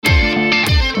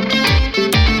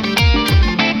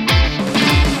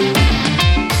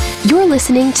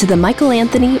listening to the Michael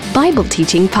Anthony Bible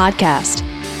Teaching Podcast.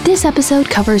 This episode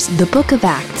covers the Book of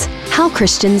Acts, How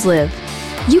Christians Live.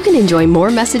 You can enjoy more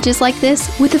messages like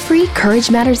this with the free Courage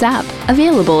Matters app,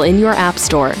 available in your app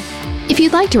store. If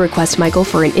you'd like to request Michael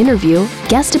for an interview,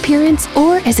 guest appearance,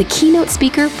 or as a keynote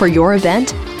speaker for your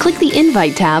event, click the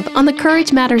Invite tab on the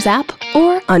Courage Matters app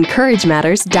or on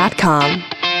CourageMatters.com.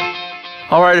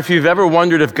 All right, if you've ever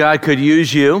wondered if God could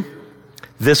use you,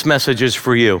 this message is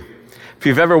for you. If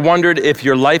you've ever wondered if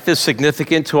your life is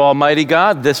significant to Almighty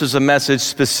God, this is a message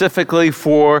specifically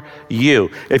for you.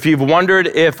 If you've wondered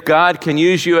if God can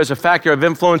use you as a factor of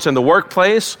influence in the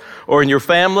workplace or in your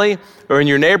family or in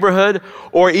your neighborhood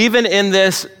or even in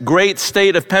this great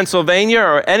state of Pennsylvania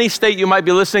or any state you might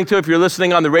be listening to if you're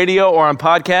listening on the radio or on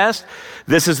podcast,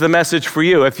 this is the message for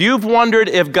you. If you've wondered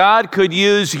if God could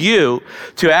use you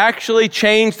to actually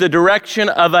change the direction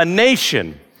of a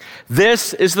nation,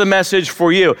 this is the message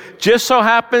for you. Just so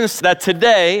happens that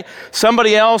today,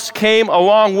 somebody else came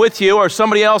along with you or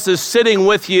somebody else is sitting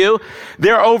with you.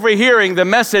 They're overhearing the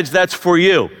message that's for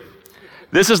you.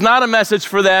 This is not a message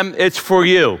for them, it's for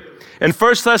you. In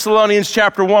 1 Thessalonians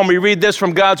chapter 1, we read this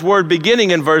from God's word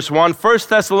beginning in verse 1. 1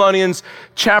 Thessalonians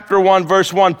chapter 1,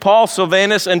 verse 1, Paul,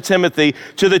 Silvanus, and Timothy,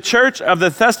 to the church of the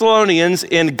Thessalonians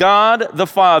in God the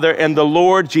Father and the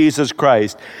Lord Jesus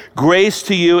Christ. Grace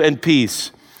to you and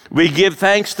peace. We give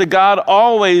thanks to God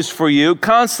always for you,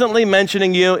 constantly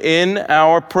mentioning you in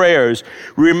our prayers,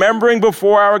 remembering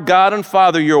before our God and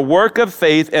Father your work of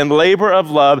faith and labor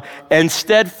of love and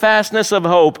steadfastness of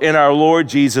hope in our Lord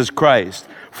Jesus Christ.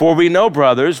 For we know,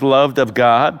 brothers, loved of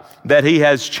God, that he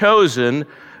has chosen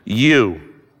you.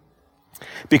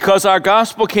 Because our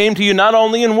gospel came to you not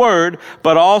only in word,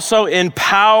 but also in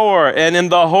power and in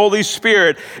the Holy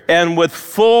Spirit and with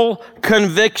full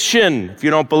conviction. If you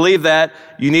don't believe that,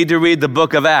 you need to read the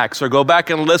book of Acts or go back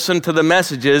and listen to the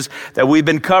messages that we've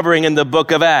been covering in the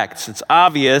book of Acts. It's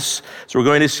obvious, so we're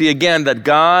going to see again that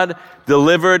God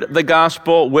delivered the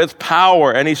gospel with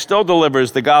power, and he still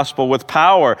delivers the gospel with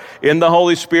power in the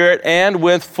Holy Spirit and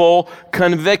with full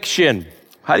conviction.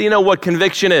 How do you know what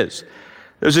conviction is?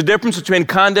 There's a difference between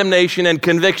condemnation and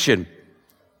conviction.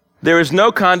 There is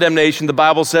no condemnation, the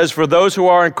Bible says, for those who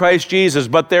are in Christ Jesus,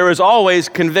 but there is always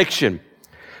conviction.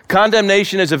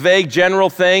 Condemnation is a vague general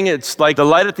thing. It's like the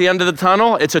light at the end of the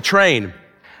tunnel. It's a train.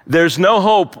 There's no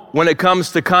hope when it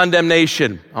comes to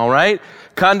condemnation, all right?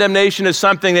 Condemnation is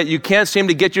something that you can't seem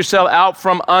to get yourself out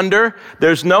from under.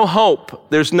 There's no hope.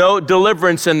 There's no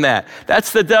deliverance in that.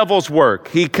 That's the devil's work.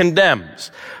 He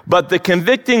condemns. But the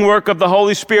convicting work of the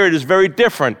Holy Spirit is very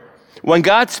different. When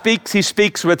God speaks, he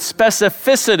speaks with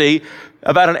specificity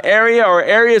about an area or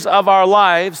areas of our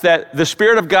lives that the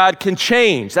Spirit of God can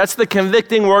change. That's the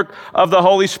convicting work of the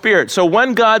Holy Spirit. So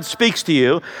when God speaks to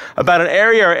you about an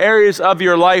area or areas of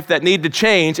your life that need to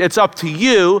change, it's up to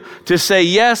you to say,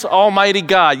 yes, Almighty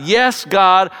God. Yes,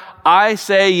 God, I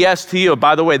say yes to you.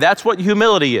 By the way, that's what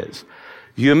humility is.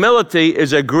 Humility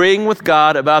is agreeing with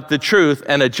God about the truth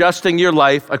and adjusting your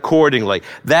life accordingly.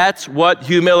 That's what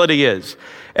humility is.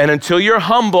 And until you're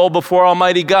humble before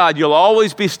Almighty God, you'll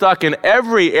always be stuck in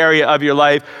every area of your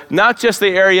life, not just the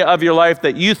area of your life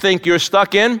that you think you're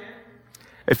stuck in.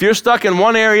 If you're stuck in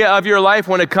one area of your life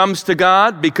when it comes to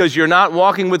God because you're not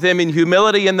walking with him in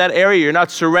humility in that area, you're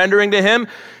not surrendering to him,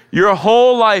 your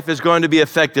whole life is going to be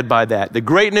affected by that. The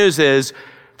great news is,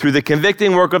 through the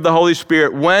convicting work of the Holy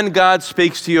Spirit, when God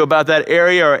speaks to you about that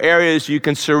area or areas, you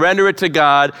can surrender it to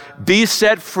God, be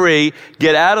set free,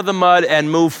 get out of the mud,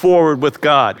 and move forward with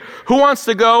God. Who wants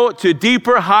to go to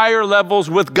deeper, higher levels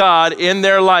with God in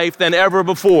their life than ever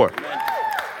before?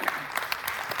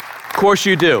 Of course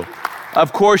you do.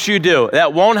 Of course you do.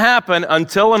 That won't happen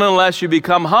until and unless you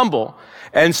become humble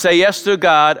and say yes to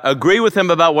God, agree with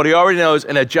him about what he already knows,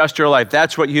 and adjust your life.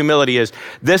 That's what humility is.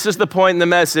 This is the point in the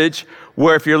message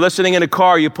where if you're listening in a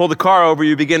car, you pull the car over,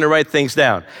 you begin to write things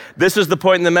down. This is the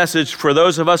point in the message for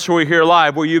those of us who are here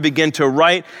live where you begin to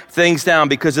write things down,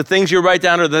 because the things you write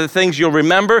down are the things you'll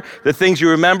remember, the things you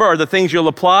remember are the things you'll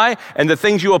apply, and the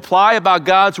things you apply about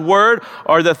God's word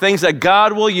are the things that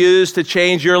God will use to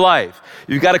change your life.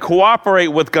 You've got to cooperate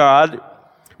with God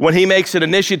when he makes an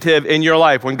initiative in your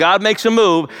life. When God makes a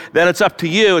move, then it's up to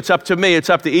you, it's up to me,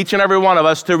 it's up to each and every one of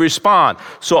us to respond.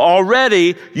 So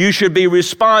already you should be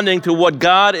responding to what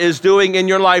God is doing in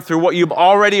your life through what you've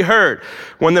already heard.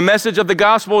 When the message of the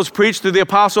gospel was preached through the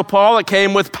Apostle Paul, it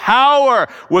came with power,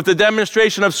 with the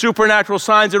demonstration of supernatural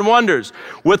signs and wonders,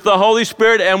 with the Holy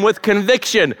Spirit and with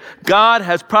conviction. God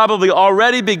has probably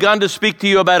already begun to speak to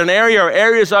you about an area or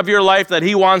areas of your life that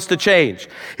he wants to change.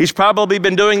 He's probably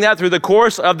been doing that through the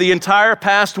course of the entire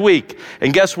past week.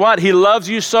 And guess what? He loves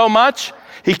you so much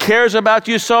He cares about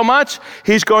you so much,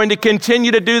 he's going to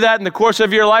continue to do that in the course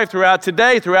of your life, throughout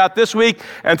today, throughout this week,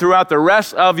 and throughout the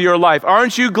rest of your life.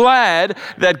 Aren't you glad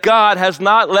that God has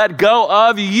not let go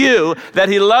of you, that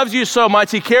he loves you so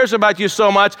much, he cares about you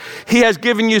so much, he has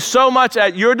given you so much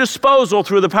at your disposal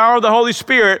through the power of the Holy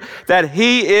Spirit that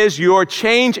he is your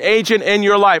change agent in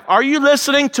your life. Are you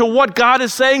listening to what God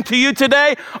is saying to you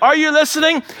today? Are you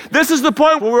listening? This is the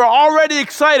point where we're already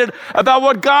excited about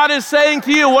what God is saying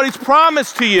to you, what he's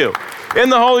promised to you in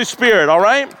the Holy Spirit, all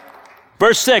right?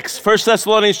 Verse 6, 1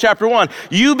 Thessalonians chapter 1,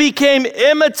 you became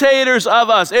imitators of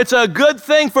us. It's a good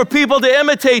thing for people to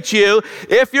imitate you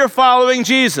if you're following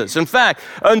Jesus. In fact,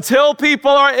 until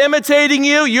people are imitating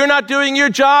you, you're not doing your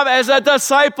job as a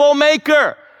disciple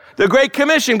maker. The Great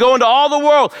Commission, go into all the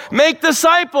world, make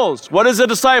disciples. What is a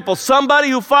disciple? Somebody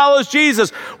who follows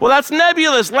Jesus. Well, that's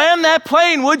nebulous. Land that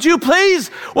plane, would you please?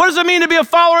 What does it mean to be a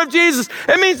follower of Jesus?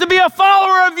 It means to be a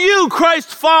follower of you,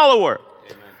 Christ's follower.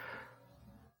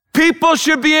 People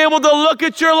should be able to look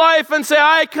at your life and say,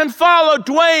 I can follow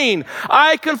Dwayne.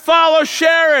 I can follow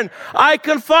Sharon. I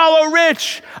can follow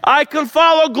Rich. I can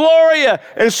follow Gloria.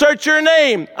 Insert your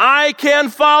name. I can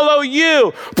follow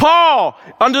you. Paul,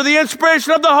 under the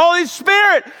inspiration of the Holy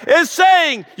Spirit, is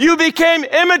saying, you became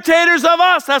imitators of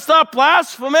us. That's not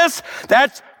blasphemous.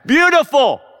 That's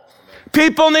beautiful.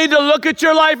 People need to look at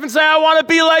your life and say, I want to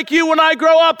be like you when I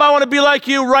grow up. I want to be like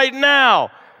you right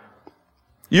now.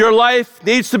 Your life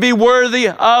needs to be worthy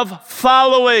of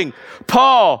following.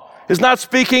 Paul is not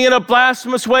speaking in a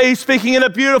blasphemous way. He's speaking in a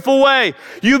beautiful way.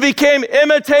 You became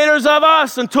imitators of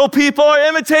us. Until people are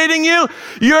imitating you,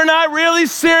 you're not really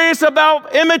serious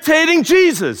about imitating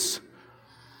Jesus.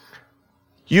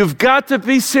 You've got to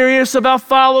be serious about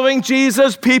following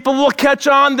Jesus. People will catch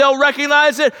on. They'll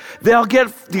recognize it. They'll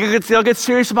get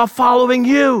serious about following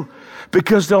you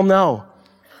because they'll know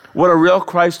what a real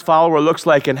Christ follower looks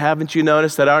like. And haven't you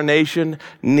noticed that our nation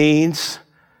needs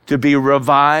to be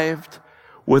revived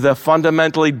with a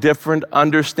fundamentally different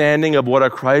understanding of what a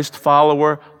Christ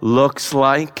follower looks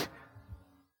like?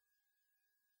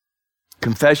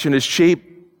 Confession is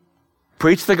cheap.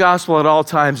 Preach the gospel at all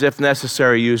times. If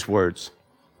necessary, use words.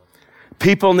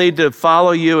 People need to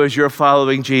follow you as you're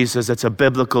following Jesus. It's a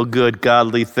biblical, good,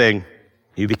 godly thing.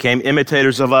 You became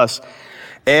imitators of us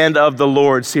and of the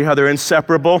Lord. See how they're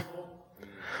inseparable?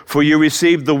 For you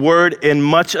received the word in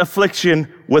much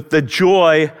affliction with the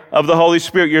joy of the Holy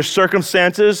Spirit. Your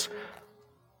circumstances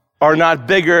are not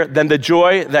bigger than the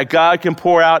joy that God can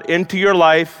pour out into your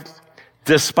life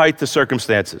despite the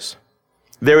circumstances.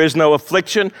 There is no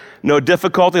affliction, no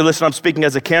difficulty. Listen, I'm speaking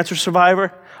as a cancer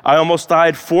survivor. I almost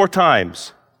died 4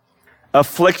 times.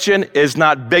 Affliction is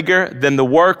not bigger than the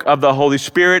work of the Holy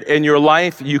Spirit in your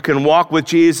life. You can walk with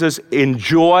Jesus in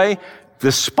joy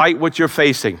despite what you're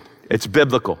facing. It's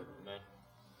biblical.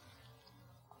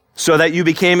 So that you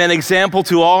became an example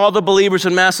to all the believers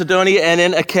in Macedonia and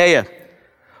in Achaia.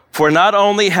 For not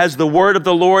only has the word of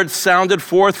the Lord sounded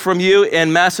forth from you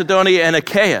in Macedonia and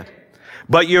Achaia,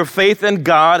 but your faith in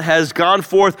God has gone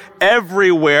forth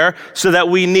everywhere so that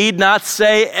we need not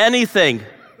say anything.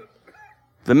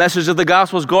 The message of the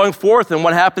gospel is going forth and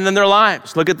what happened in their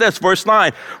lives. Look at this, verse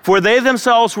 9. For they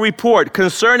themselves report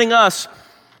concerning us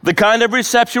the kind of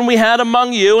reception we had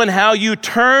among you and how you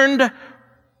turned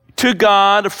to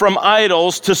God from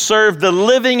idols to serve the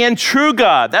living and true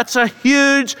God. That's a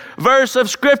huge verse of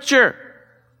Scripture.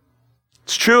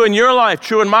 It's true in your life,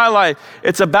 true in my life.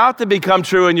 It's about to become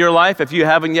true in your life if you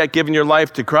haven't yet given your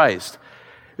life to Christ.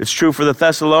 It's true for the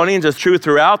Thessalonians. It's true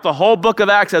throughout the whole book of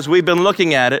Acts as we've been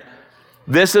looking at it.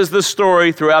 This is the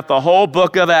story throughout the whole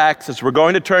book of Acts. As we're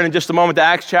going to turn in just a moment to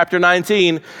Acts chapter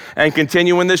 19 and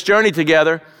continue in this journey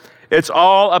together. It's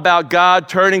all about God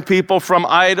turning people from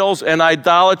idols and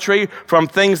idolatry, from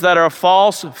things that are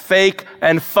false, fake,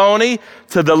 and phony,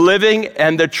 to the living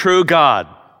and the true God.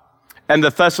 And the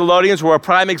Thessalonians were a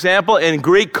prime example in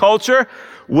Greek culture,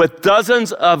 with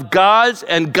dozens of gods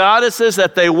and goddesses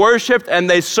that they worshiped and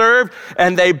they served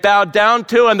and they bowed down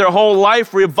to, and their whole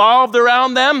life revolved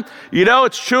around them. You know,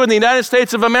 it's true in the United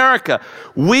States of America.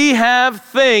 We have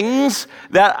things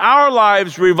that our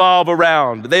lives revolve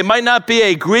around. They might not be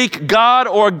a Greek god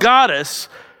or goddess,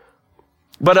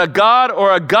 but a god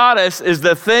or a goddess is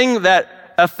the thing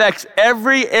that affects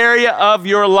every area of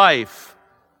your life.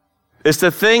 It's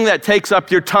the thing that takes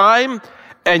up your time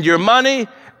and your money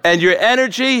and your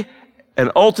energy,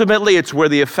 and ultimately it's where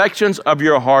the affections of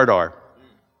your heart are.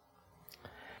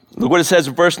 Look what it says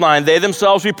in verse 9. They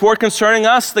themselves report concerning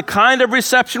us the kind of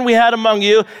reception we had among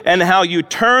you and how you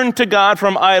turned to God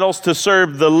from idols to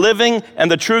serve the living and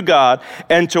the true God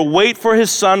and to wait for his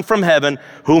Son from heaven,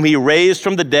 whom he raised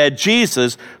from the dead,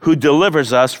 Jesus, who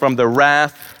delivers us from the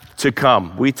wrath to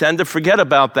come. We tend to forget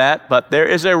about that, but there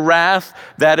is a wrath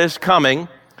that is coming,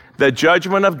 the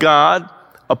judgment of God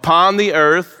upon the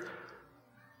earth,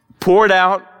 poured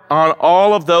out on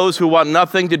all of those who want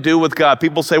nothing to do with God.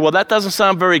 People say, well, that doesn't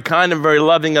sound very kind and very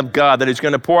loving of God, that he's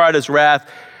going to pour out his wrath.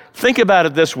 Think about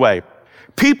it this way.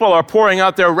 People are pouring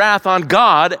out their wrath on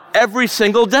God every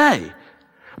single day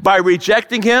by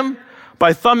rejecting him,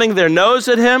 by thumbing their nose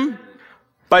at him,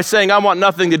 by saying, I want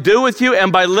nothing to do with you, and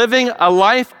by living a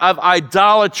life of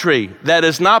idolatry that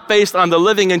is not based on the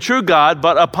living and true God,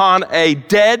 but upon a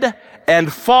dead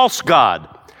and false God.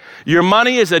 Your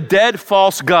money is a dead,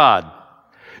 false God.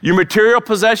 Your material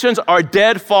possessions are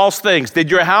dead, false things.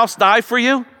 Did your house die for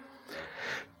you?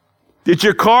 Did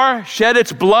your car shed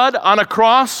its blood on a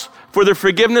cross for the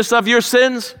forgiveness of your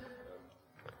sins?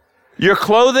 Your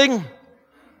clothing?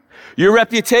 Your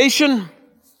reputation?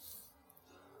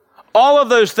 All of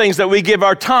those things that we give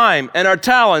our time and our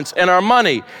talents and our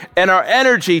money and our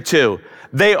energy to,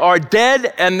 they are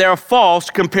dead and they're false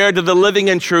compared to the living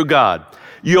and true God.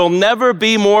 You'll never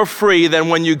be more free than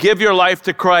when you give your life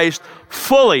to Christ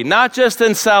fully, not just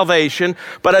in salvation,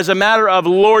 but as a matter of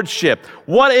lordship.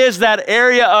 What is that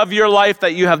area of your life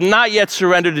that you have not yet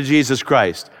surrendered to Jesus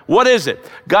Christ? What is it?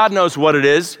 God knows what it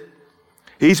is.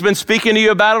 He's been speaking to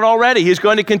you about it already. He's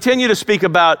going to continue to speak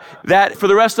about that for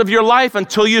the rest of your life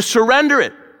until you surrender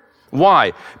it.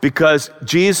 Why? Because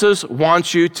Jesus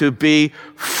wants you to be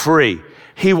free.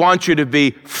 He wants you to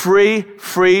be free,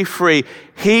 free, free.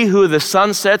 He who the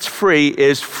Son sets free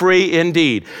is free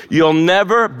indeed. You'll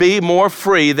never be more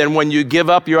free than when you give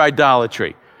up your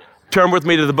idolatry. Turn with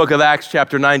me to the book of Acts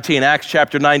chapter 19. Acts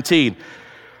chapter 19.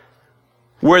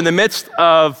 We're in the midst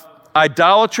of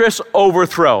idolatrous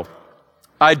overthrow.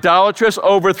 Idolatrous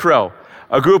overthrow.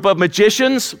 A group of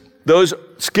magicians, those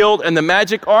skilled in the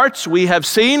magic arts we have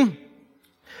seen,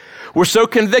 were so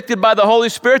convicted by the Holy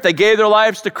Spirit, they gave their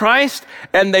lives to Christ,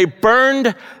 and they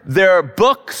burned their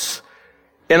books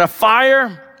in a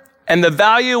fire, and the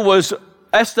value was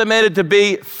estimated to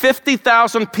be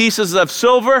 50,000 pieces of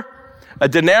silver, a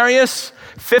denarius,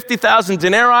 50,000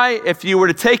 denarii. If you were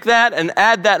to take that and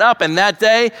add that up in that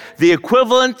day, the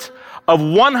equivalent of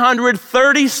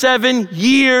 137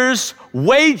 years'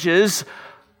 wages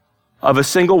of a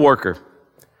single worker.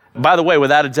 By the way,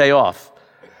 without a day off.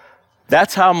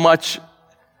 That's how much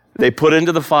they put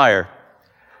into the fire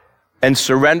and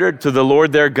surrendered to the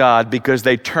Lord their God because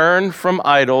they turned from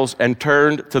idols and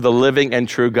turned to the living and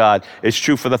true God. It's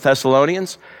true for the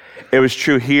Thessalonians. It was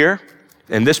true here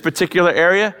in this particular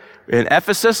area in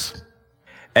Ephesus.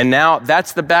 And now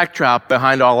that's the backdrop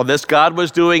behind all of this. God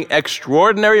was doing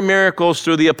extraordinary miracles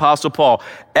through the Apostle Paul.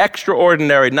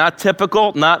 Extraordinary, not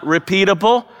typical, not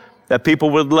repeatable, that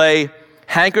people would lay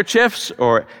handkerchiefs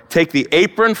or take the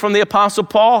apron from the Apostle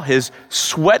Paul, his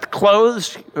sweat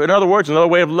clothes. In other words, another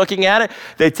way of looking at it,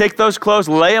 they take those clothes,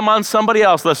 lay them on somebody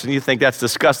else. Listen, you think that's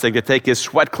disgusting to take his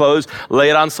sweat clothes, lay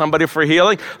it on somebody for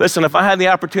healing? Listen, if I had the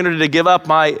opportunity to give up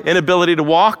my inability to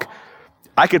walk,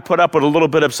 I could put up with a little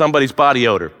bit of somebody's body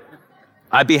odor.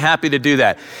 I'd be happy to do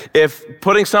that. If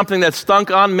putting something that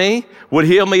stunk on me would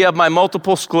heal me of my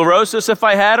multiple sclerosis if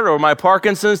I had it, or my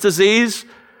Parkinson's disease,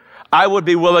 I would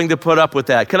be willing to put up with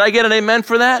that. Can I get an amen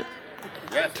for that?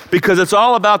 Yes. Because it's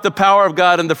all about the power of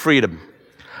God and the freedom.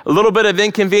 A little bit of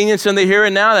inconvenience in the here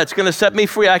and now that's going to set me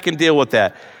free, I can deal with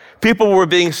that. People were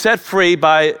being set free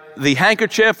by the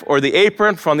handkerchief or the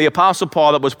apron from the Apostle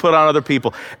Paul that was put on other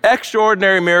people.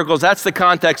 Extraordinary miracles, that's the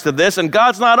context of this, and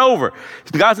God's not over.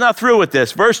 God's not through with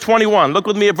this. Verse 21, look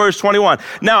with me at verse 21.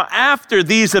 Now, after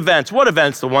these events, what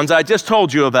events? The ones I just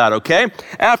told you about, okay?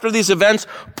 After these events,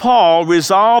 Paul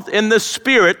resolved in the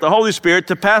Spirit, the Holy Spirit,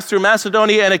 to pass through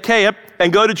Macedonia and Achaia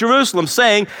and go to Jerusalem,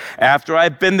 saying, after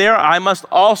I've been there, I must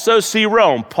also see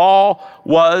Rome. Paul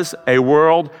was a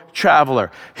world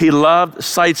traveler. He loved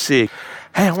sightseeing.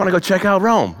 Hey, I want to go check out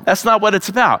Rome. That's not what it's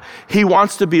about. He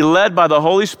wants to be led by the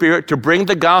Holy Spirit to bring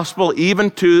the gospel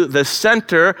even to the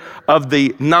center of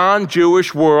the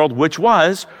non-Jewish world, which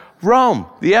was Rome,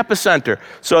 the epicenter.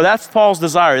 So that's Paul's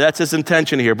desire. That's his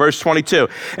intention here. Verse 22.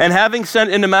 And having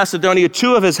sent into Macedonia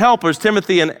two of his helpers,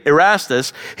 Timothy and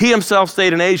Erastus, he himself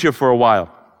stayed in Asia for a while.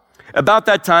 About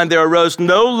that time, there arose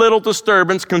no little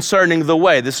disturbance concerning the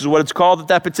way. This is what it's called at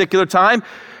that particular time.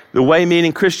 The way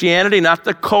meaning Christianity, not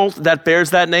the cult that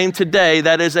bears that name today.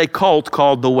 That is a cult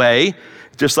called the Way.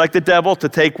 just like the devil, to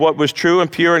take what was true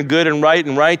and pure and good and right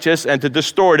and righteous and to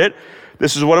distort it.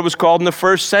 This is what it was called in the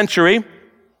first century.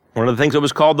 One of the things that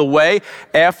was called the way,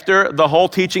 after the whole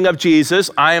teaching of Jesus,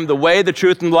 I am the way, the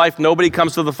truth, and the life. Nobody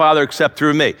comes to the Father except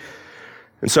through me.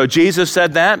 And so Jesus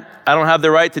said that. I don't have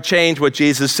the right to change what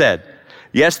Jesus said.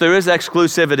 Yes, there is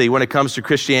exclusivity when it comes to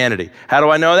Christianity. How do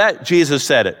I know that? Jesus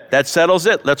said it. That settles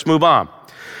it. Let's move on.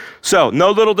 So,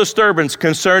 no little disturbance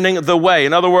concerning the way.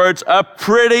 In other words, a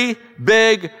pretty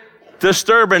big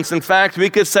disturbance. In fact, we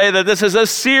could say that this is a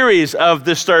series of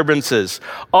disturbances,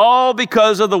 all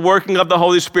because of the working of the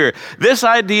Holy Spirit. This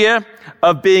idea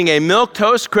of being a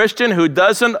milquetoast Christian who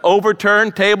doesn't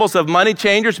overturn tables of money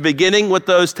changers, beginning with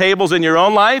those tables in your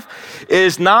own life,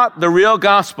 is not the real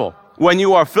gospel. When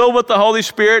you are filled with the Holy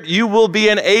Spirit, you will be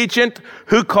an agent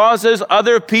who causes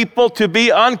other people to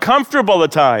be uncomfortable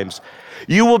at times.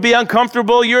 You will be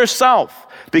uncomfortable yourself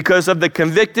because of the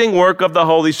convicting work of the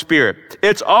Holy Spirit.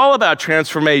 It's all about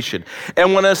transformation.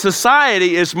 And when a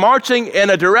society is marching in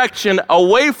a direction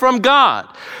away from God,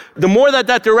 the more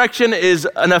that direction is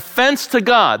an offense to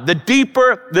God, the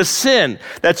deeper the sin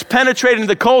that's penetrating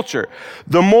the culture,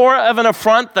 the more of an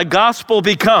affront the gospel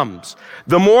becomes.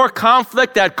 The more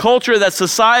conflict that culture, that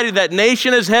society, that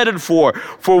nation is headed for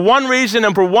one reason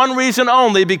and for one reason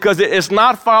only, because it is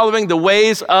not following the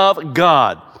ways of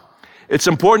God. It's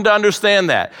important to understand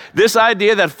that. This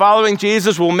idea that following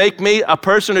Jesus will make me a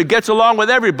person who gets along with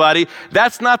everybody,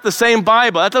 that's not the same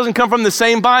Bible. That doesn't come from the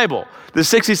same Bible. The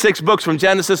 66 books from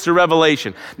Genesis to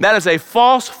Revelation. That is a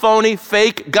false, phony,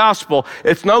 fake gospel.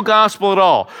 It's no gospel at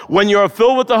all. When you're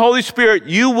filled with the Holy Spirit,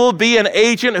 you will be an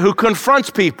agent who confronts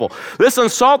people. Listen,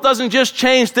 salt doesn't just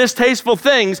change distasteful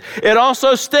things. It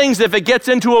also stings if it gets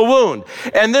into a wound.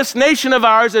 And this nation of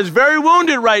ours is very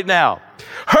wounded right now,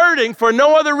 hurting for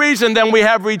no other reason than we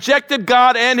have rejected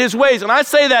God and his ways. And I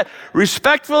say that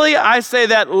respectfully. I say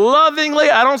that lovingly.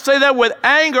 I don't say that with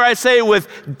anger. I say it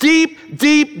with deep,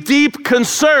 deep, deep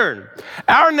concern.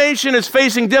 Our nation is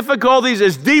facing difficulties,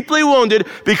 is deeply wounded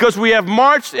because we have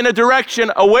marched in a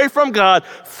direction away from God,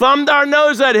 thumbed our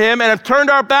nose at him, and have turned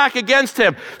our back against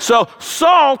him. So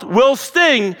salt will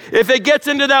sting if it gets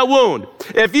into that wound.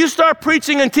 If you start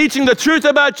preaching and teaching the truth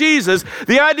about Jesus,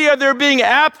 the idea of there being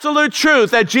absolute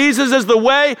truth, that Jesus is the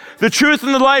way, the truth,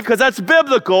 and the life, because that's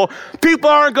biblical, people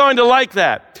aren't going to like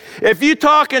that. If you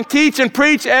talk and teach and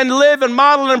preach and live and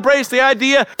model and embrace the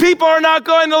idea, people are not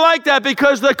going to like that,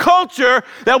 because the culture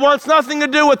that wants nothing to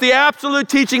do with the absolute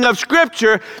teaching of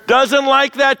Scripture doesn't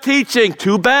like that teaching.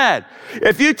 Too bad.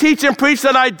 If you teach and preach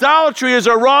that idolatry is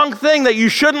a wrong thing, that you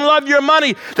shouldn't love your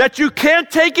money, that you can't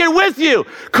take it with you,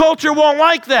 culture won't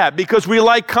like that, because we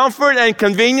like comfort and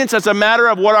convenience as a matter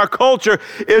of what our culture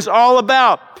is all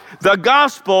about. The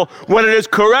gospel, when it is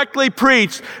correctly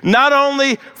preached, not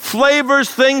only flavors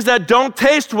things that don't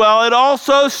taste well, it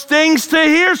also stings to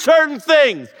hear certain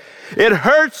things. It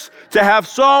hurts to have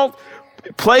salt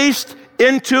placed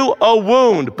into a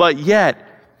wound, but yet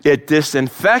it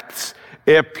disinfects,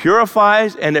 it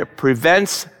purifies, and it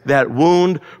prevents that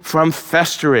wound from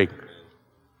festering.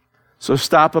 So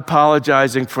stop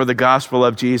apologizing for the gospel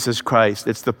of Jesus Christ.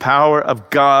 It's the power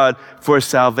of God for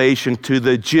salvation to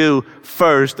the Jew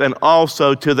first and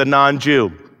also to the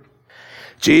non-Jew.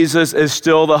 Jesus is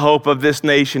still the hope of this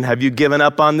nation. Have you given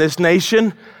up on this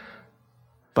nation?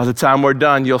 By the time we're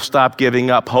done, you'll stop giving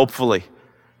up, hopefully.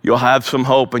 You'll have some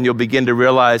hope, and you'll begin to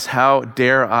realize, how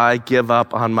dare I give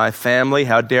up on my family?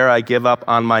 How dare I give up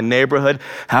on my neighborhood?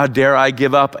 How dare I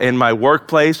give up in my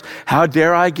workplace? How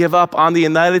dare I give up on the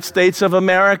United States of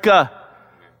America?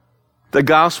 The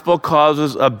gospel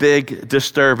causes a big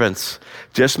disturbance.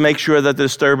 Just make sure that the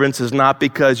disturbance is not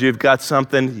because you've got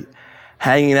something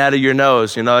hanging out of your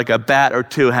nose, like a bat or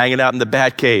two hanging out in the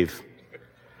bat cave.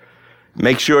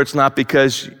 Make sure it's not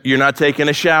because you're not taking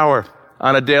a shower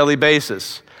on a daily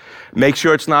basis. Make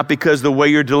sure it's not because the way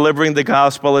you're delivering the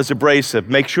gospel is abrasive.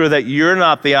 Make sure that you're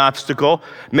not the obstacle.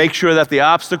 Make sure that the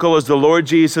obstacle is the Lord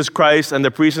Jesus Christ and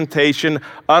the presentation,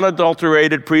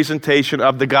 unadulterated presentation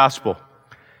of the gospel.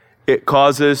 It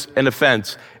causes an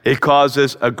offense. It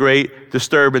causes a great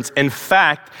disturbance. In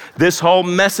fact, this whole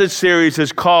message series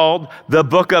is called the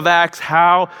Book of Acts,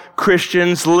 How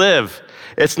Christians Live.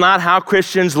 It's not how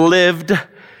Christians lived,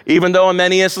 even though in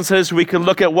many instances we can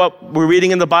look at what we're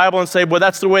reading in the Bible and say, well,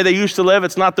 that's the way they used to live.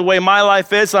 It's not the way my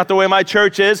life is. It's not the way my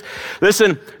church is.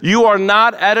 Listen, you are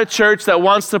not at a church that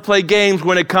wants to play games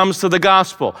when it comes to the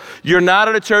gospel. You're not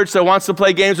at a church that wants to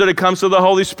play games when it comes to the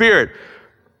Holy Spirit.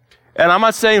 And I'm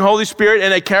not saying Holy Spirit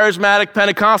in a charismatic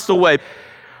Pentecostal way.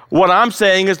 What I'm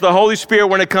saying is the Holy Spirit,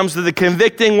 when it comes to the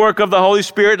convicting work of the Holy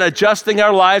Spirit and adjusting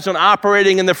our lives and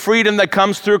operating in the freedom that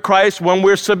comes through Christ when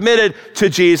we're submitted to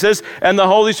Jesus, and the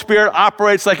Holy Spirit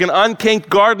operates like an unkinked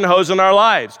garden hose in our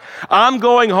lives. I'm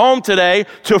going home today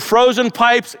to frozen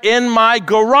pipes in my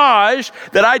garage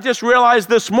that I just realized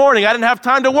this morning. I didn't have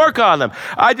time to work on them.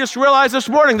 I just realized this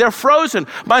morning they're frozen.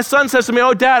 My son says to me,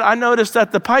 "Oh, Dad, I noticed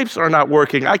that the pipes are not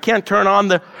working. I can't turn on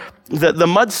the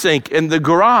mud sink in the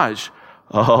garage."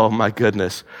 Oh, my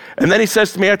goodness. And then he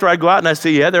says to me after I go out and I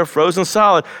say, "Yeah, they're frozen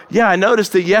solid." "Yeah, I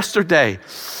noticed it yesterday."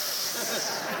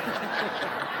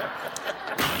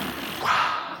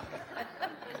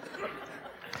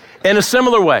 In a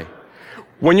similar way,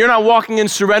 when you're not walking in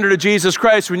surrender to Jesus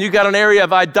Christ, when you got an area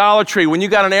of idolatry, when you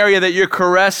got an area that you're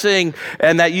caressing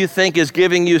and that you think is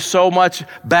giving you so much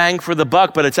bang for the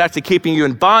buck, but it's actually keeping you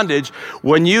in bondage,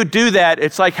 when you do that,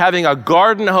 it's like having a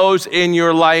garden hose in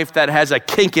your life that has a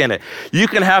kink in it. You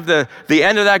can have the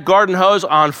end of that garden hose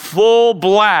on full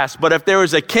blast, but if there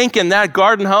is a kink in that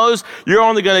garden hose, you're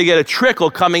only going to get a trickle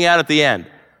coming out at the end.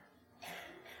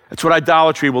 That's what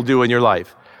idolatry will do in your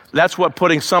life. That's what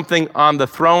putting something on the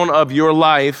throne of your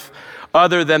life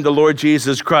other than the Lord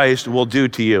Jesus Christ will do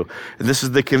to you. And this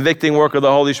is the convicting work of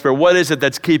the Holy Spirit. What is it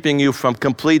that's keeping you from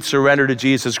complete surrender to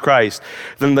Jesus Christ?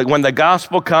 Then when the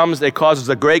gospel comes, it causes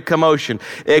a great commotion.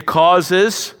 It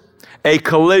causes a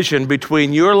collision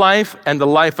between your life and the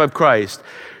life of Christ.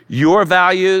 Your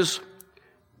values,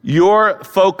 your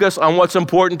focus on what's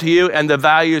important to you, and the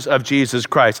values of Jesus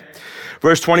Christ.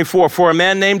 Verse 24, "For a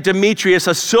man named Demetrius,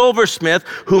 a silversmith,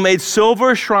 who made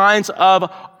silver shrines of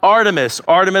Artemis."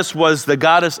 Artemis was the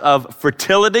goddess of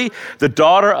fertility, the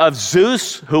daughter of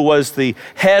Zeus, who was the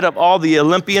head of all the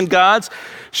Olympian gods.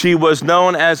 She was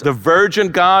known as the virgin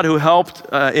god who helped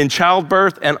in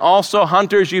childbirth, and also,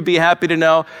 hunters, you'd be happy to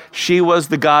know, she was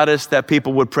the goddess that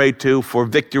people would pray to for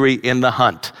victory in the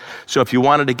hunt. So if you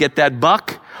wanted to get that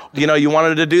buck, you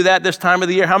wanted to do that this time of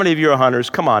the year. How many of you are hunters?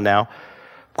 Come on now.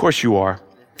 Of course you are.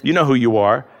 You know who you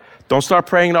are. Don't start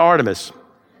praying to Artemis.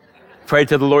 Pray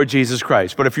to the Lord Jesus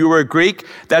Christ. But if you were a Greek,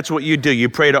 that's what you do. You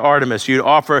pray to Artemis. You'd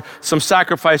offer some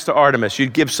sacrifice to Artemis.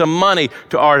 You'd give some money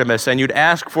to Artemis, and you'd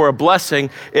ask for a blessing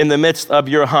in the midst of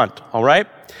your hunt, all right?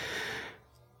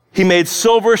 He made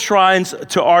silver shrines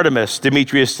to Artemis,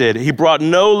 Demetrius did. He brought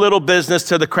no little business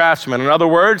to the craftsmen. In other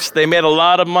words, they made a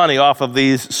lot of money off of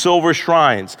these silver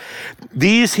shrines.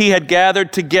 These he had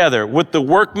gathered together with the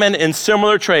workmen in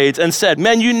similar trades and said,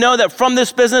 "Men, you know that from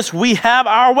this business we have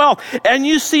our wealth. And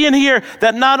you see and hear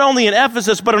that not only in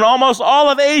Ephesus, but in almost all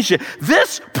of Asia,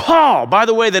 this Paul," by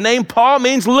the way, the name Paul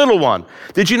means little one.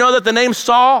 Did you know that the name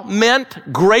Saul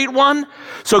meant great one?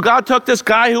 So God took this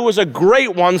guy who was a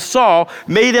great one, Saul,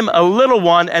 made him a little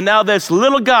one, and now this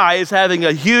little guy is having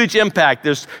a huge impact.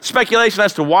 There's speculation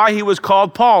as to why he was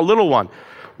called Paul, little one.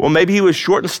 Well, maybe he was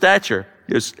short in stature.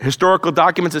 There's historical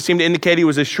documents that seem to indicate he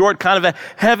was a short, kind of a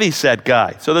heavy-set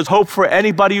guy. So there's hope for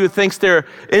anybody who thinks they're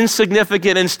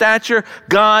insignificant in stature.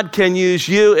 God can use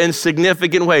you in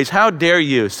significant ways. How dare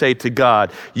you say to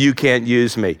God, "You can't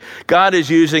use me"? God is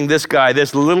using this guy,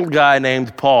 this little guy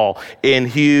named Paul, in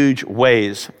huge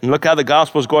ways. And look how the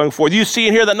gospel is going forward. You see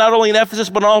and hear that not only in Ephesus,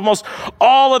 but in almost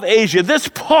all of Asia, this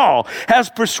Paul has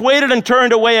persuaded and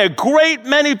turned away a great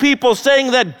many people,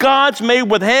 saying that gods made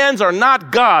with hands are not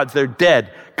gods, they're dead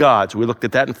gods. We looked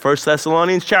at that in 1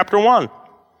 Thessalonians chapter 1.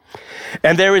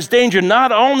 And there is danger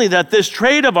not only that this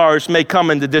trade of ours may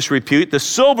come into disrepute, the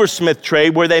silversmith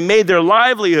trade where they made their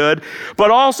livelihood,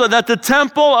 but also that the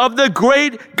temple of the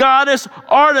great goddess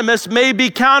Artemis may be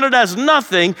counted as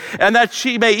nothing, and that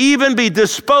she may even be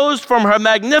disposed from her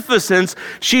magnificence,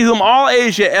 she whom all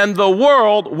Asia and the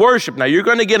world worship. Now you're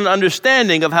going to get an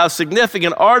understanding of how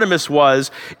significant Artemis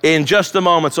was in just a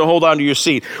moment, so hold on to your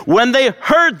seat. When they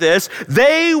heard this,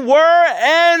 they were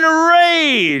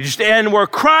enraged and were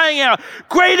crying out,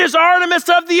 "Great is Artemis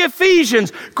of the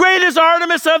Ephesians! Great is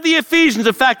Artemis of the Ephesians!"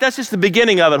 In fact, that's just the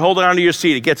beginning of it. Hold on to your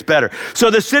seat. It gets better. So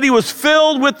the city was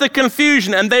filled with the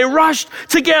confusion, and they rushed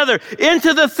together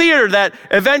into the theater that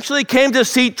eventually came to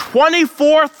seat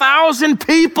 24,000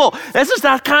 people. This is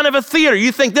that kind of a theater.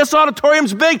 You think this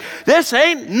auditorium's big? This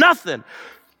ain't nothing.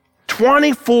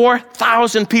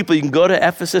 24,000 people. You can go to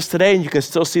Ephesus today and you can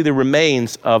still see the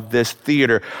remains of this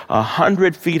theater,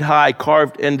 100 feet high,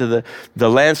 carved into the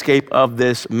landscape of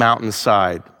this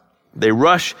mountainside. They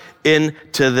rush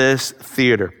into this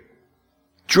theater,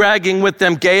 dragging with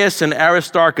them Gaius and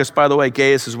Aristarchus. By the way,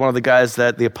 Gaius is one of the guys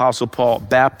that the Apostle Paul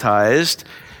baptized,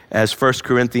 as 1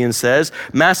 Corinthians says,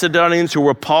 Macedonians who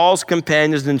were Paul's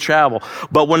companions in travel.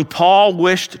 But when Paul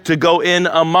wished to go in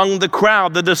among the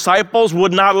crowd, the disciples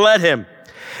would not let him.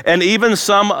 And even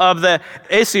some of the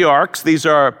Asiarchs, these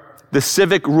are the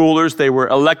civic rulers, they were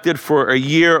elected for a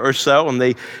year or so, and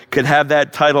they could have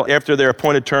that title after their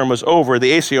appointed term was over,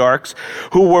 the Asiarchs,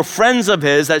 who were friends of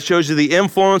his. That shows you the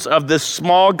influence of this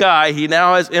small guy. He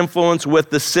now has influence with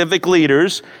the civic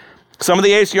leaders. Some of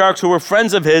the Asiarchs who were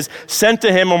friends of his sent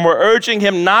to him and were urging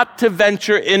him not to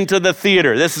venture into the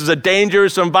theater. This is a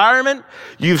dangerous environment.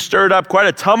 You've stirred up quite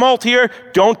a tumult here.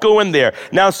 Don't go in there.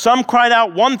 Now, some cried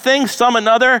out one thing, some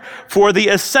another, for the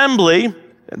assembly.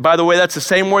 And by the way, that's the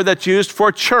same word that's used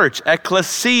for church,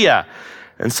 ecclesia.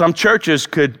 And some churches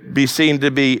could be seen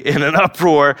to be in an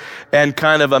uproar and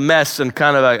kind of a mess and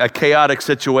kind of a chaotic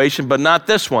situation, but not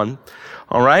this one,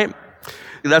 all right?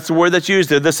 That's the word that's used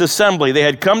there, this assembly. They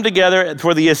had come together,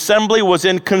 for the assembly was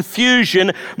in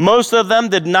confusion. Most of them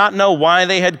did not know why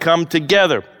they had come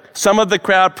together. Some of the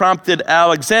crowd prompted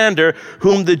Alexander,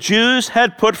 whom the Jews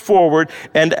had put forward,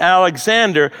 and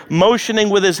Alexander, motioning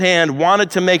with his hand,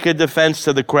 wanted to make a defense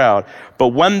to the crowd. But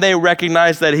when they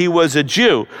recognized that he was a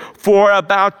Jew, for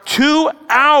about 2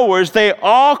 hours they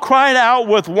all cried out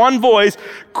with one voice,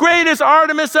 "Great is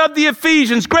Artemis of the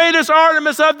Ephesians! Great is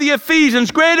Artemis of the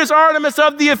Ephesians! Great is Artemis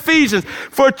of the Ephesians!"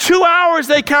 For 2 hours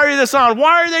they carry this on.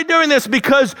 Why are they doing this?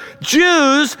 Because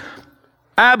Jews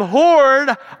abhorred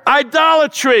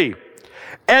idolatry.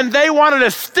 And they wanted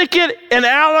to stick it in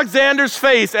Alexander's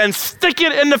face and stick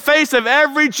it in the face of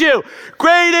every Jew.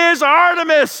 Great is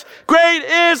Artemis! Great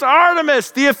is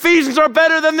Artemis! The Ephesians are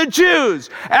better than the Jews.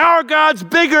 Our God's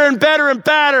bigger and better and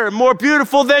badder, more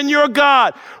beautiful than your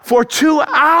God. For 2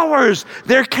 hours,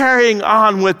 they're carrying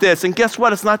on with this. And guess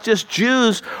what? It's not just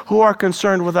Jews who are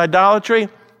concerned with idolatry.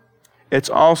 It's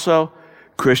also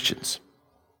Christians.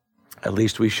 At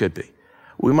least we should be.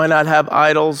 We might not have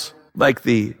idols like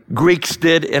the Greeks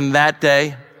did in that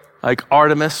day, like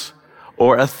Artemis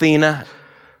or Athena.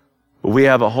 We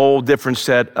have a whole different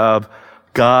set of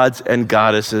gods and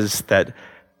goddesses that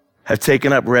have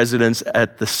taken up residence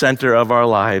at the center of our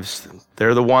lives.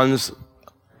 They're the ones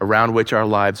around which our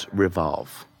lives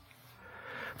revolve.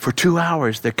 For 2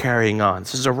 hours, they're carrying on.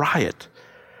 This is a riot.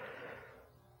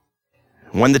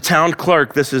 When the town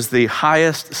clerk, this is the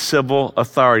highest civil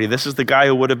authority. This is the guy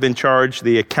who would have been charged,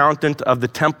 the accountant of the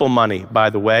temple money, by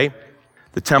the way.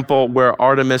 The temple where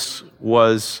Artemis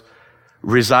was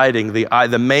residing,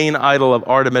 the main idol of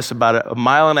Artemis, about a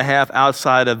mile and a half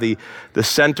outside of the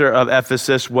center of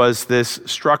Ephesus, was this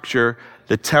structure,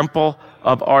 the Temple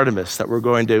of Artemis, that we're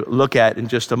going to look at in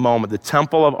just a moment. The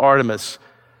Temple of Artemis,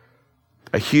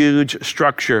 a huge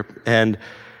structure, and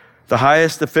the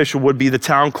highest official would be the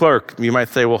town clerk. You might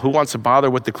say, well, who wants to bother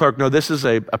with the clerk? No, this is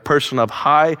a person of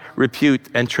high repute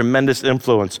and tremendous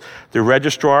influence. The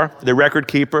registrar, the record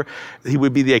keeper, he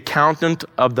would be the accountant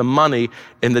of the money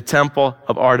in the temple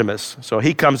of Artemis. So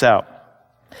he comes out.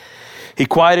 He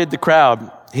quieted the crowd.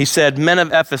 He said, "Men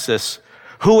of Ephesus,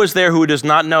 who is there who does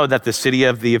not know that the city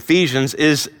of the Ephesians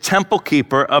is temple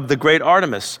keeper of the great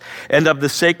Artemis and of the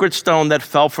sacred stone that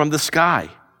fell from the sky?"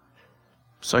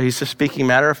 So he's just speaking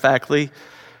matter-of-factly,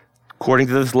 according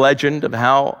to this legend of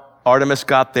how Artemis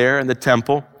got there in the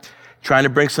temple, trying to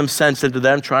bring some sense into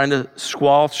them, trying to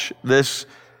squelch this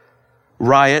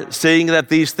riot, seeing that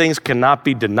these things cannot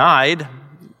be denied,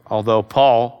 although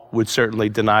Paul would certainly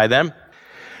deny them.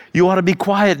 "You ought to be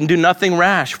quiet and do nothing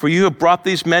rash, for you have brought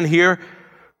these men here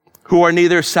who are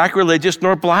neither sacrilegious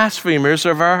nor blasphemers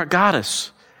of our goddess.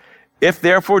 If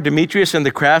therefore Demetrius and the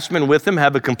craftsmen with him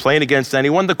have a complaint against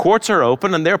anyone, the courts are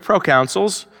open and there are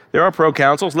proconsuls.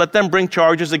 Let them bring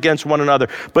charges against one another.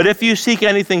 But if you seek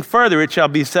anything further, it shall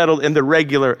be settled in the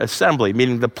regular assembly,"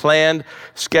 meaning the planned,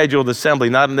 scheduled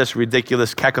assembly, not in this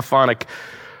ridiculous cacophonic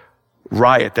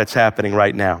riot that's happening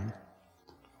right now.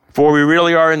 "For we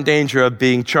really are in danger of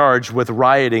being charged with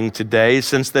rioting today,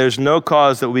 since there's no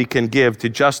cause that we can give to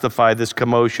justify this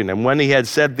commotion." And when he had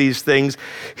said these things,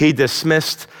 he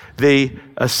dismissed the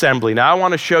assembly. Now I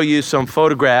want to show you some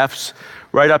photographs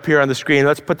right up here on the screen.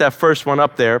 Let's put that first one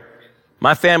up there.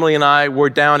 My family and I were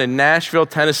down in Nashville,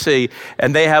 Tennessee,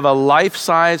 and they have a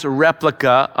life-size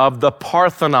replica of the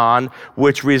Parthenon,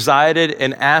 which resided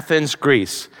in Athens,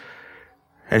 Greece.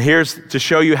 And here's to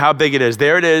show you how big it is.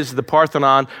 There it is, the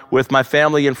Parthenon, with my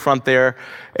family in front there.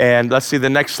 And let's see the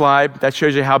next slide. That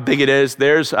shows you how big it is.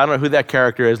 There's, I don't know who that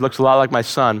character is. Looks a lot like my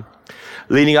son,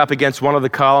 leaning up against one of the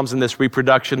columns in this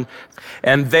reproduction.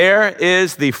 And there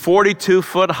is the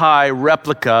 42-foot-high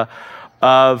replica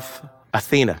of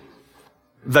Athena,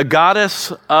 the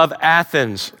goddess of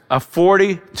Athens, a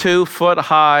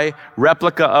 42-foot-high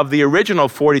replica of the original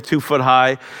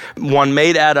 42-foot-high one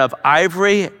made out of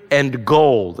ivory and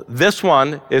gold. This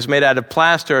one is made out of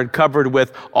plaster and covered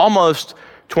with almost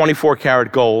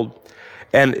 24-karat gold.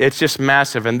 And it's just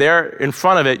massive. And there in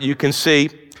front of it, you can see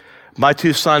my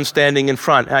two sons standing in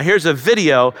front. Now, here's a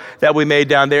video that we made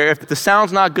down there. If the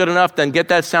sound's not good enough, then get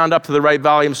that sound up to the right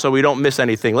volume so we don't miss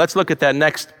anything. Let's look at that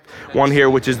next one here,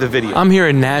 which is the video. I'm here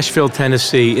in Nashville,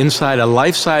 Tennessee, inside a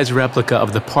life-size replica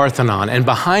of the Parthenon, and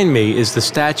behind me is the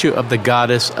statue of the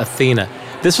goddess Athena.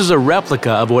 This is a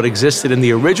replica of what existed in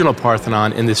the original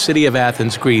Parthenon in the city of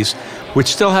Athens, Greece, which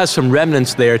still has some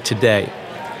remnants there today.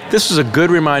 This is a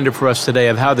good reminder for us today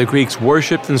of how the Greeks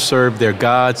worshipped and served their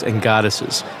gods and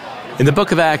goddesses. In the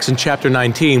book of Acts in chapter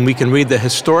 19, we can read the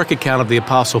historic account of the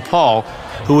Apostle Paul,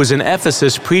 who was in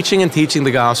Ephesus preaching and teaching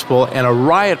the gospel, and a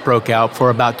riot broke out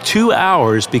for about 2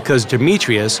 hours because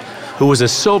Demetrius, who was a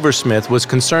silversmith, was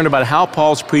concerned about how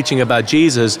Paul's preaching about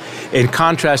Jesus, in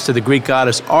contrast to the Greek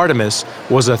goddess Artemis,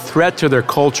 was a threat to their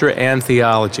culture and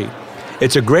theology.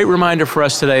 It's a great reminder for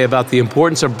us today about the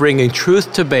importance of bringing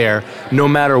truth to bear, no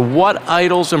matter what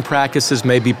idols and practices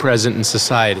may be present in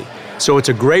society. So it's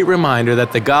a great reminder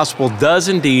that the gospel does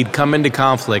indeed come into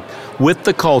conflict with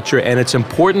the culture, and it's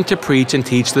important to preach and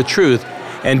teach the truth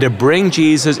and to bring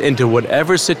Jesus into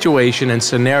whatever situation and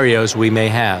scenarios we may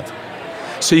have.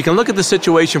 So you can look at the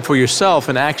situation for yourself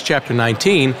in Acts chapter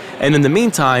 19, and in the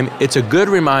meantime, it's a good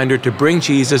reminder to bring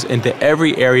Jesus into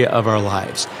every area of our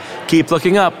lives. Keep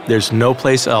looking up. There's no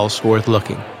place else worth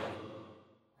looking.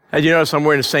 And you notice I'm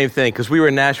wearing the same thing because we were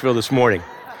in Nashville this morning.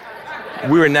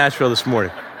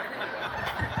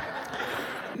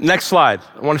 Next slide.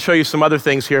 I want to show you some other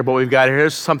things here, but we've got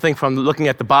here's something from looking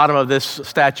at the bottom of this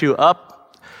statue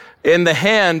up. In the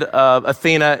hand of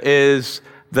Athena is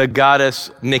the goddess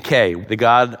Nike, the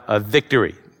god of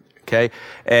victory, okay?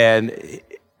 And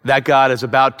that god is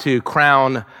about to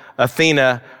crown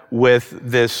Athena with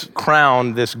this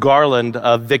crown, this garland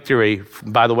of victory.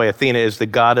 By the way, Athena is the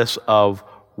goddess of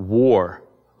war,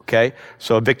 okay?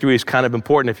 So victory is kind of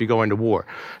important if you go into war.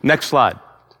 Next slide.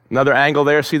 Another angle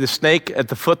there, see the snake at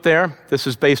the foot there? This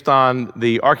is based on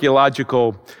the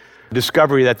archaeological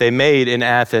discovery that they made in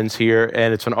Athens here,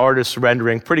 and it's an artist's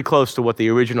rendering pretty close to what the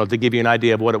original, to give you an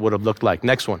idea of what it would have looked like.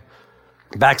 Next one.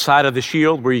 Backside of the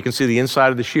shield, where you can see the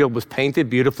inside of the shield was painted,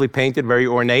 beautifully painted, very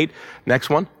ornate. Next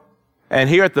one. And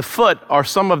here at the foot are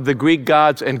some of the Greek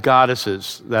gods and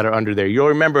goddesses that are under there. You'll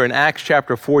remember in Acts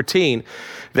chapter 14,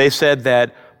 they said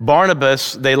that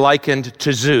Barnabas they likened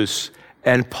to Zeus,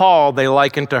 and Paul they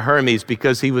likened to Hermes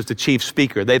because he was the chief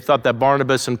speaker. They thought that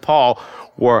Barnabas and Paul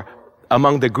were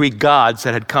among the Greek gods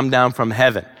that had come down from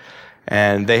heaven,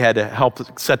 and they had to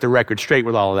help set the record straight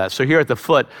with all of that. So here at the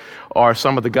foot are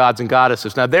some of the gods and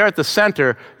goddesses. Now there at the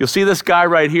center, you'll see this guy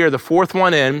right here, the fourth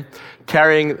one in,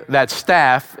 carrying that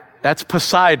staff. That's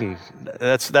Poseidon.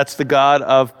 That's the god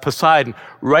of Poseidon.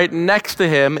 Right next to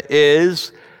him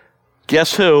is,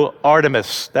 guess who?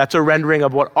 Artemis. That's a rendering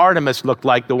of what Artemis looked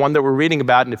like, the one that we're reading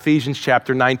about in Ephesians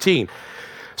chapter 19.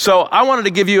 So I wanted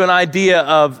to give you an idea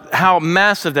of how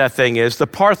massive that thing is, the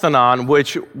Parthenon,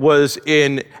 which was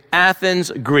in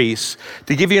Athens, Greece,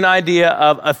 to give you an idea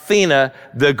of Athena,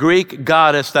 the Greek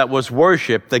goddess that was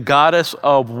worshipped, the goddess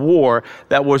of war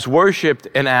that was worshipped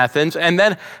in Athens, and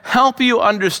then help you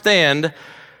understand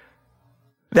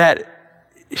that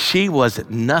she was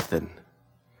nothing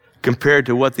compared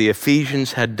to what the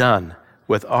Ephesians had done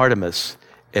with Artemis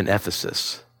in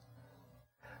Ephesus.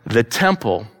 The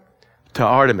temple to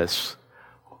Artemis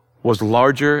was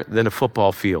larger than a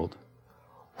football field,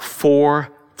 4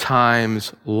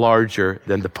 times larger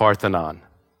than the Parthenon,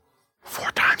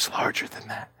 4 times larger than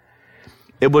that.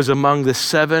 It was among the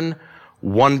 7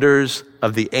 wonders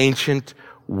of the ancient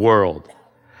world.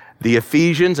 The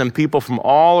Ephesians and people from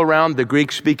all around the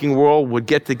Greek-speaking world would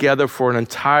get together for an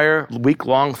entire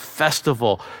week-long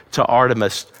festival to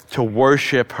Artemis, to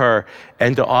worship her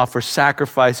and to offer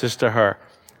sacrifices to her,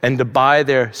 and to buy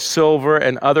their silver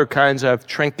and other kinds of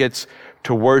trinkets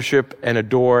to worship and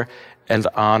adore and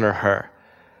honor her.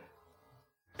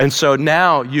 And so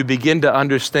now you begin to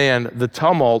understand the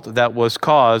tumult that was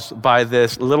caused by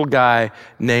this little guy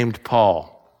named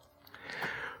Paul,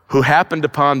 who happened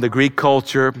upon the Greek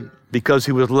culture because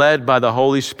he was led by the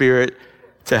Holy Spirit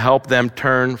to help them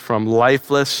turn from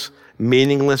lifeless,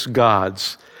 meaningless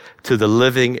gods to the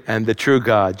living and the true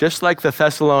God. Just like the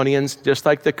Thessalonians, just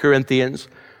like the Corinthians,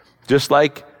 just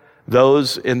like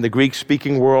those in the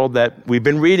Greek-speaking world that we've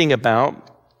been reading about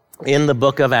in the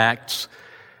book of Acts,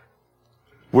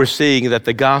 we're seeing that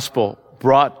the gospel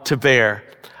brought to bear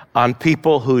on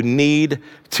people who need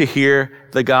to hear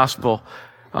the gospel,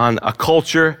 on a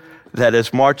culture that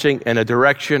is marching in a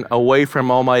direction away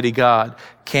from Almighty God,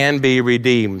 can be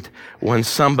redeemed when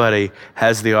somebody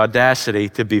has the audacity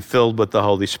to be filled with the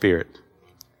Holy Spirit.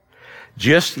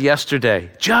 Just yesterday,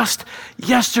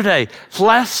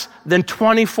 less than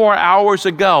 24 hours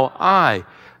ago, I,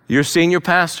 your senior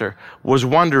pastor, was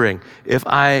wondering if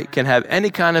I can have any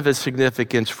kind of a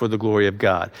significance for the glory of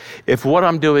God. If what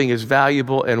I'm doing is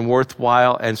valuable and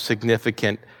worthwhile and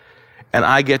significant, and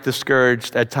I get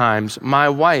discouraged at times. My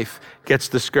wife gets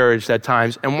discouraged at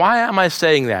times. And why am I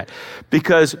saying that?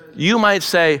 Because you might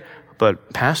say,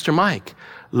 but Pastor Mike,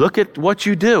 look at what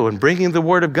you do in bringing the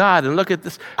Word of God, and look at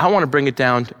this. I want to bring it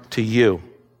down to you.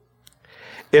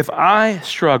 If I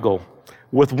struggle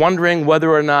with wondering whether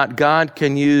or not God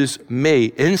can use me,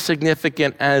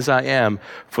 insignificant as I am,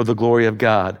 for the glory of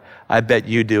God, I bet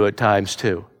you do at times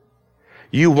too.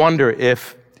 You wonder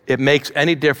if it makes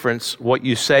any difference what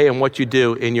you say and what you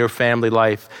do in your family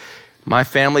life. My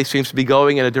family seems to be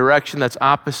going in a direction that's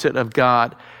opposite of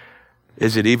God.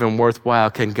 Is it even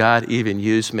worthwhile? Can God even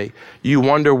use me? You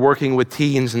wonder, working with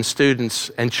teens and students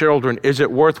and children, is it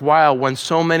worthwhile when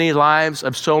so many lives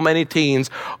of so many teens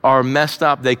are messed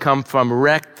up? They come from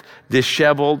wrecked,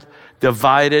 disheveled,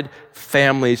 divided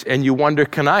families, and you wonder,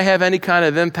 can I have any kind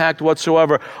of impact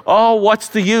whatsoever? Oh, what's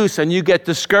the use? And you get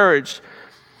discouraged.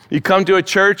 You come to a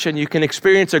church and you can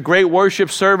experience a great worship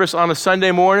service on a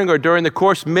Sunday morning or during the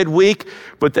course midweek,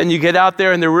 but then you get out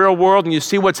there in the real world and you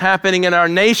see what's happening in our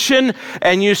nation,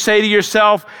 and you say to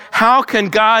yourself, how can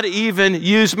God even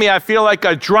use me? I feel like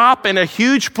a drop in a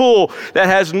huge pool that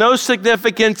has no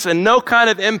significance and no kind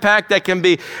of impact that can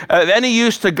be of any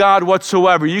use to God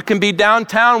whatsoever. You can be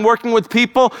downtown working with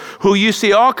people who you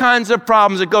see all kinds of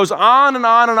problems. It goes on and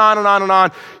on and on and on and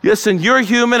on. Listen, you're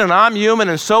human and I'm human,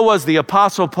 and so was the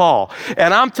Apostle Paul.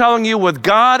 And I'm telling you, with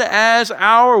God as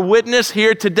our witness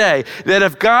here today, that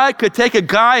if God could take a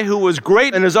guy who was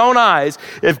great in his own eyes,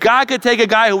 if God could take a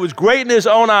guy who was great in his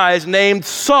own eyes named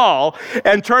Saul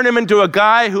and turn him into a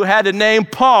guy who had a name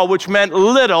Paul, which meant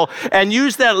little, and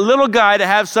use that little guy to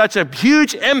have such a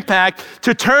huge impact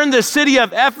to turn the city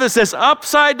of Ephesus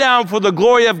upside down for the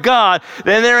glory of God,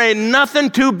 then there ain't nothing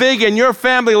too big in your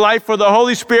family life for the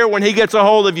Holy Spirit when he gets a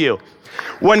hold of you.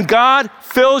 When God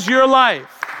fills your life,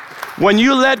 when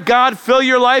you let God fill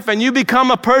your life and you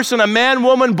become a person, a man,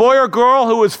 woman, boy, or girl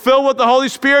who is filled with the Holy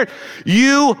Spirit,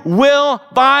 you will,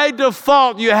 by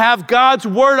default, you have God's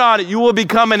word on it. You will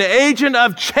become an agent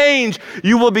of change.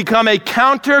 You will become a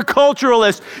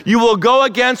counterculturalist. You will go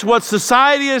against what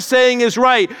society is saying is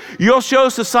right. You'll show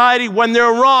society when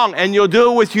they're wrong, and you'll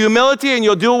do it with humility, and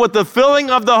you'll do it with the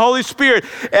filling of the Holy Spirit.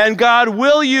 And God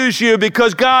will use you,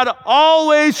 because God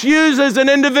always uses an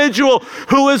individual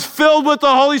who is filled with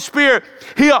the Holy Spirit.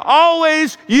 He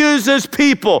always uses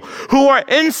people who are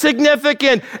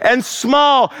insignificant and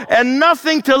small and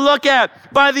nothing to look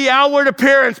at by the outward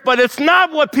appearance. But it's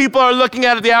not what people are looking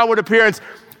at the outward appearance.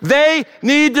 They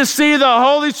need to see the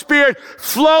Holy Spirit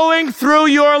flowing through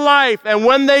your life. And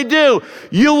when they do,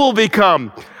 you will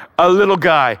become a little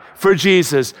guy for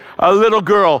Jesus, a little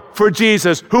girl for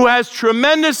Jesus, who has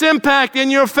tremendous impact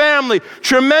in your family,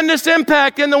 tremendous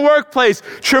impact in the workplace,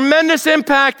 tremendous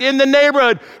impact in the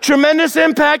neighborhood, tremendous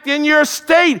impact in your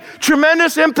state,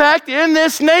 tremendous impact in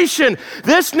this nation.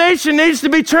 This nation needs to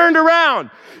be turned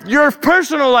around. Your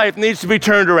personal life needs to be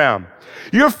turned around.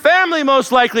 Your family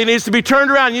most likely needs to be turned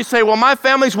around. You say, well, my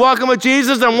family's walking with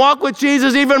Jesus, and walk with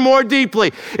Jesus even more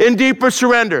deeply, in deeper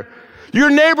surrender. Your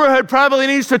neighborhood probably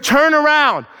needs to turn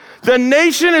around. The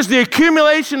nation is the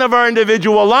accumulation of our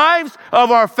individual lives,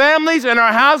 of our families, and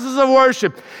our houses of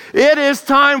worship. It is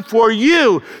time for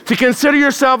you to consider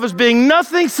yourself as being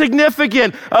nothing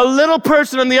significant, a little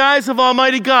person in the eyes of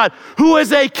Almighty God, who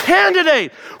is a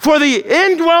candidate for the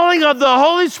indwelling of the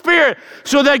Holy Spirit,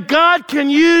 so that God can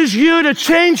use you to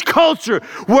change culture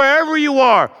wherever you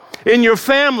are. In your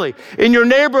family, in your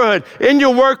neighborhood, in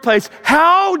your workplace.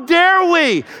 How dare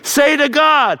we say to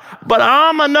God, but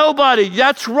I'm a nobody.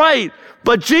 That's right.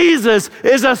 But Jesus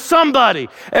is a somebody.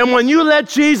 And when you let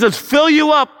Jesus fill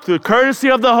you up through the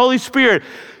courtesy of the Holy Spirit,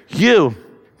 you,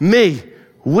 me,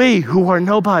 we who are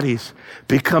nobodies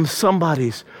become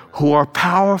somebodies who are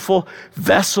powerful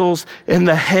vessels in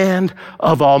the hand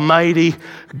of Almighty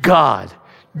God.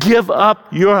 Give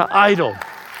up your idol.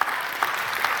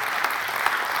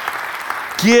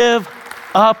 Give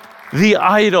up the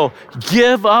idol.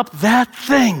 Give up that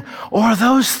thing or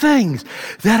those things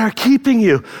that are keeping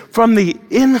you from the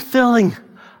infilling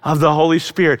of the Holy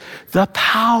Spirit, the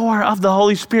power of the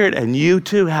Holy Spirit, and you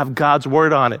too have God's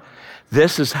word on it.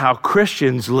 This is how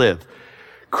Christians live.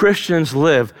 Christians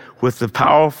live with the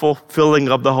powerful filling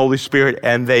of the Holy Spirit,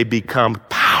 and they become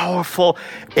powerful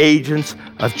agents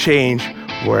of change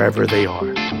wherever they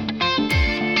are.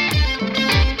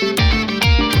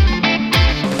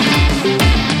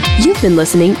 You've You've been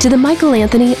listening to the Michael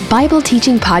Anthony Bible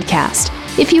Teaching Podcast.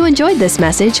 If you enjoyed this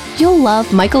message, you'll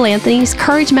love Michael Anthony's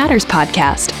Courage Matters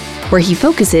podcast, where he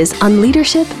focuses on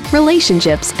leadership,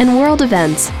 relationships, and world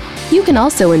events. You can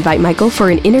also invite Michael for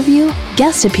an interview,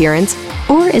 guest appearance,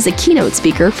 or as a keynote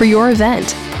speaker for your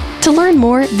event. To learn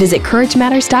more, visit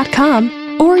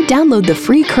CourageMatters.com or download the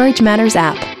free Courage Matters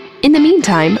app. In the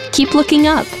meantime, keep looking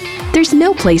up. There's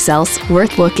no place else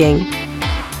worth looking.